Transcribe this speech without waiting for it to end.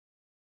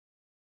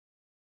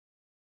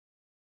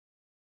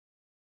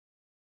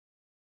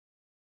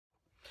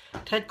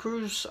Ted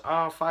Cruz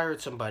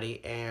fired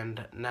somebody,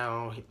 and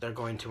now they're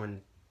going to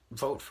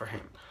vote for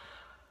him.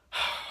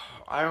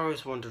 I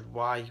always wondered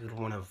why you'd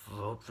want to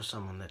vote for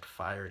someone that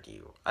fired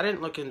you. I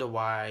didn't look into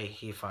why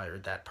he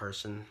fired that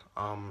person.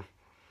 I'm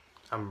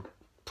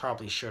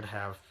probably should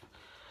have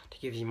to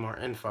give you more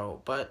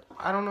info, but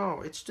I don't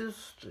know. It's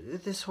just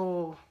this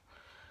whole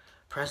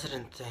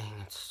president thing.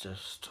 It's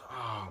just,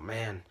 oh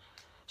man,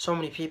 so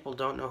many people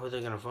don't know who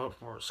they're gonna vote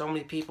for. So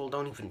many people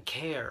don't even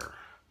care.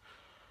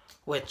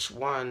 Which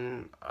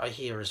one I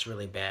hear is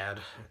really bad.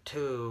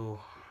 Two,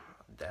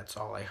 that's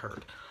all I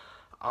heard.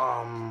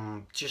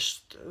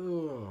 Just,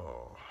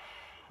 oh,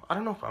 I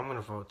don't know if I'm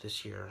gonna vote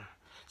this year.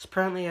 It's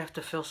apparently I have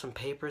to fill some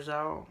papers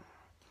out.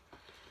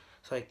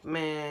 It's like,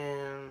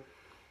 man,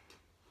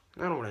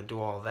 I don't want to do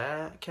all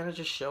that. Can't I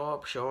just show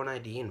up, show an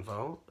ID, and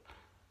vote?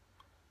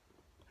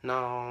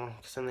 No,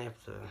 because then they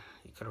have to,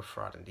 you could have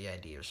frauded the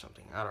ID or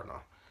something. I don't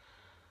know.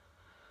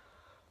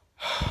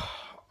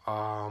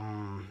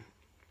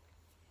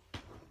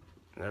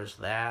 There's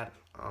that.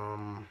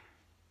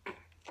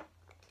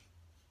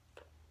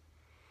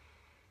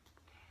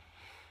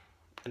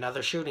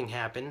 Another shooting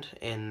happened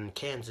in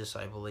Kansas,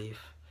 I believe.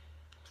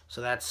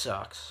 So that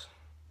sucks.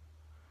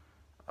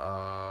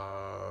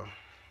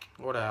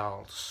 What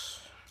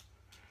else?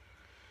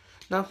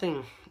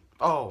 Nothing.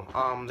 Oh,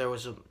 there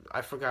was a,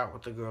 I forgot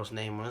what the girl's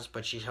name was,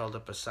 but she held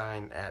up a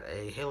sign at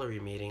a Hillary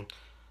meeting.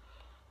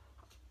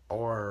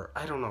 Or,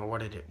 I don't know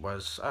what it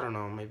was. I don't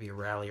know, maybe a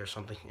rally or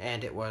something.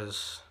 And it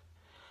was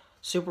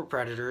super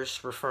predators,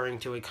 referring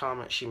to a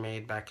comment she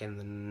made back in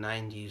the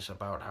 90s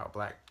about how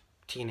black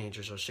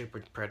teenagers are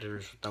super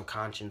predators with no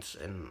conscience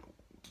and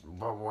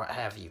what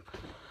have you.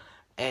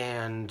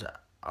 And,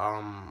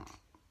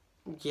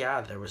 yeah,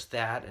 there was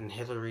that, and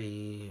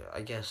Hillary,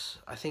 I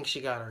think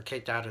she got her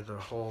kicked out of the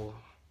whole,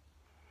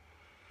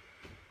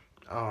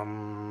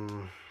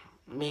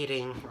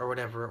 meeting, or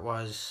whatever it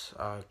was,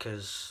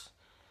 because,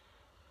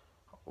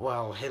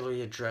 well,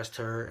 Hillary addressed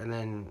her, and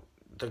then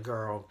the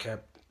girl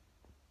kept,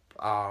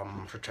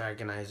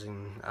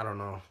 protagonizing, I don't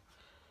know,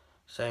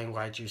 saying,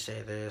 why'd you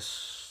say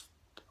this,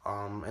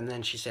 and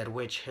then she said,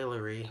 which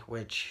Hillary,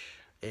 which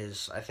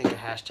is, I think, a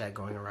hashtag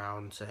going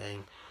around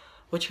saying,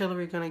 which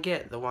Hillary gonna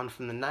get? The one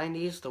from the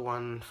 90s, the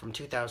one from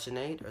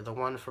 2008, or the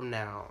one from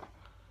now?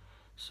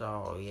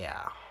 So,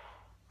 yeah.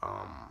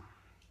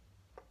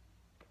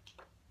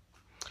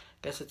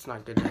 Guess it's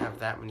not good to have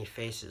that many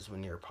faces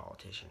when you're a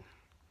politician.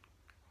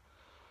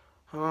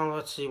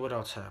 Let's see what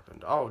else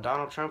happened. Oh,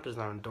 Donald Trump is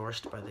now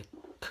endorsed by the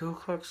Ku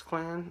Klux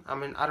Klan. I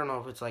mean, I don't know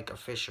if it's, like,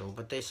 official,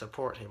 but they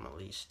support him at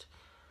least.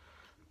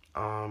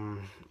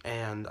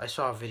 And I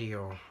saw a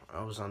video.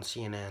 I was on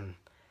CNN.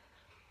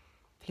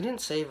 He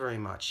didn't say very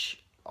much.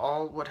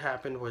 All what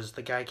happened was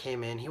the guy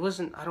came in. He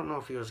wasn't, I don't know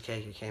if he was a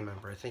KKK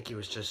member. I think he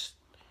was just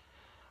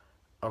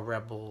a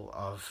rebel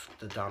of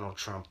the Donald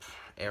Trump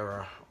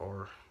era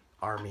or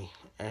army.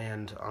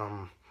 And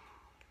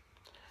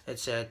it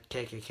said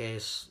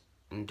KKK's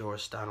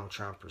endorsed Donald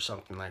Trump or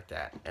something like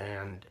that.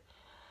 And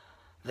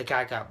the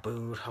guy got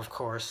booed, of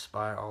course,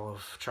 by all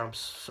of Trump's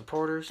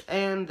supporters.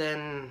 And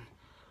then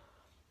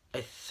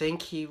I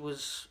think he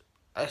was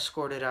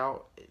escorted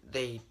out.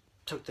 They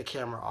took the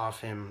camera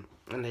off him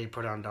and they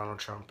put on Donald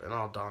Trump, and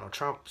all Donald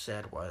Trump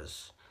said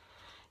was,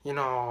 you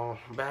know,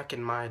 back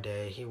in my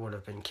day, he would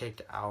have been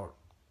kicked out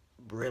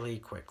really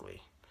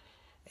quickly,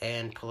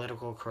 and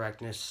political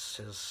correctness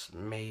has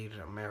made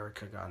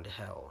America gone to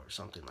hell, or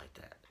something like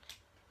that.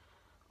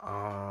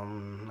 I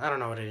don't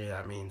know what any of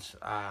that means.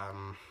 I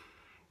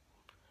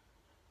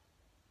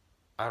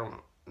don't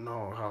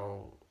know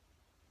how,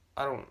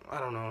 I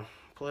don't know,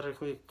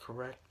 politically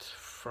correct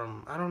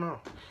from, I don't know.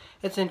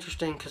 It's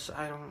interesting because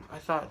I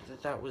thought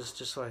that was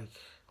just like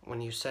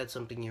when you said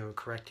something you were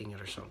correcting it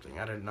or something.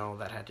 I didn't know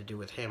that had to do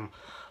with him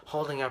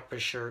holding up a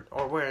shirt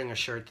or wearing a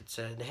shirt that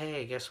said,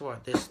 hey, guess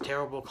what, this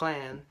terrible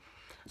Klan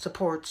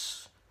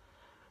supports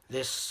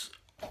this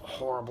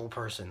horrible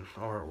person,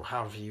 or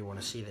however you want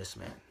to see this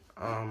man.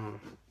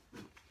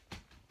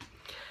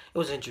 It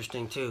was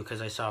interesting too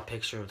because I saw a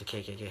picture of the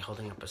KKK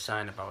holding up a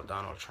sign about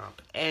Donald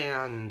Trump,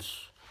 and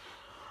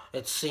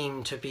it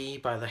seemed to be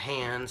by the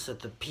hands that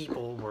the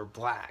people were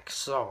black.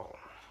 So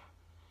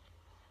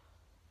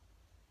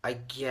I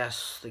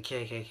guess the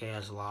KKK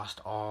has lost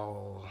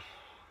all,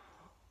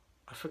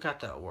 I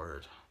forgot that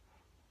word,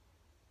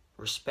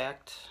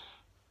 respect?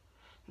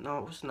 No,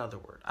 it was another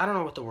word. I don't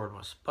know what the word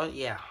was, but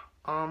yeah.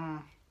 I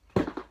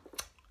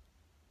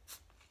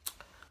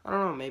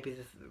don't know, maybe,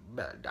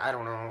 I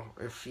don't know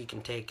if you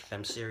can take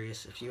them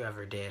serious, if you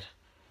ever did.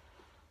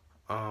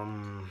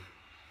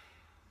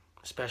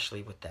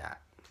 Especially with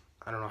that.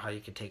 I don't know how you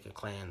could take a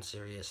Klan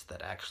serious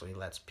that actually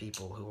lets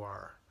people who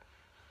are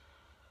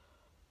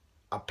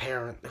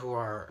who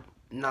are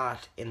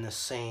not in the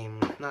same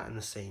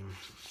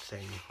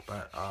thing,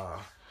 but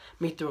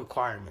meet the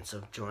requirements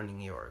of joining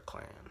your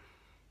Klan.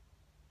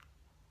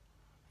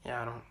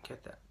 Yeah, I don't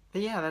get that.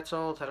 But yeah, that's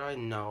all that I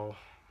know,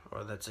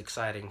 or that's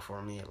exciting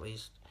for me at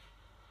least.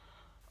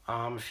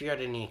 If you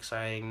had any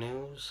exciting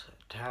news,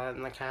 tell it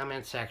in the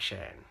comment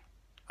section.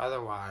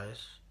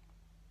 Otherwise,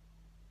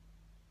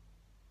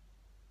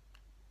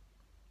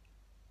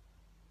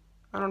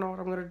 I don't know what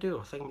I'm gonna do.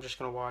 I think I'm just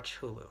gonna watch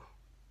Hulu.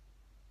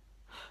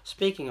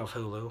 Speaking of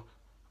Hulu,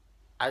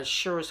 I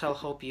sure as hell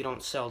hope you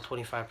don't sell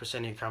 25%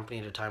 of your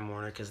company to Time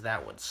Warner, because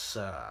that would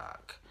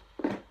suck.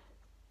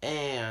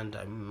 And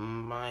I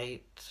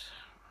might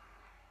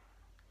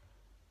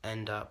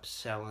end up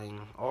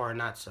selling, or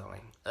not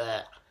selling,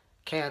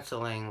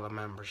 canceling the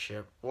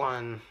membership.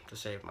 One, to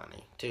save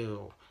money.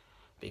 Two,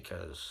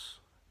 because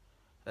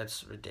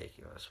that's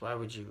ridiculous. Why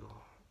would you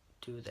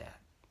do that?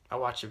 I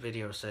watched a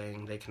video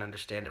saying they can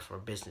understand it from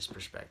a business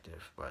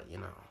perspective, but you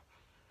know,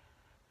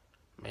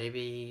 maybe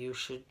you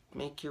should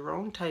make your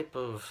own type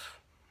of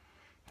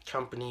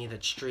company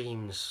that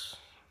streams.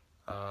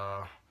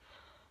 What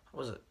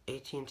was it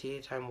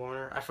AT&T, Time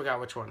Warner? I forgot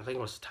which one. I think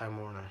it was Time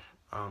Warner.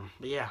 But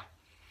yeah,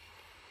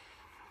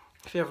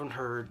 if you haven't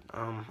heard,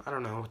 I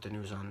don't know what the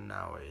news on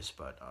now is,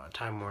 but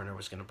Time Warner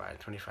was going to buy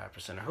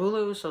 25% of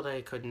Hulu, so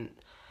they couldn't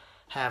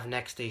have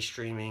next day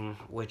streaming,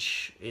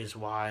 which is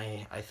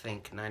why I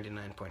think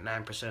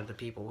 99.9% of the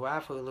people who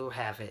have Hulu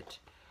have it,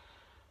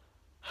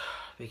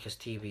 because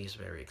TV is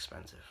very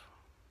expensive.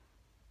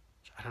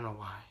 I don't know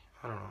why.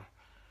 I don't know.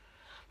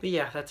 But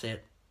yeah, that's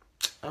it.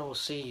 I will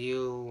see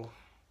you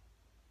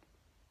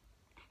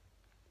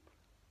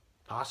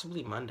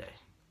possibly Monday.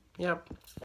 Yep.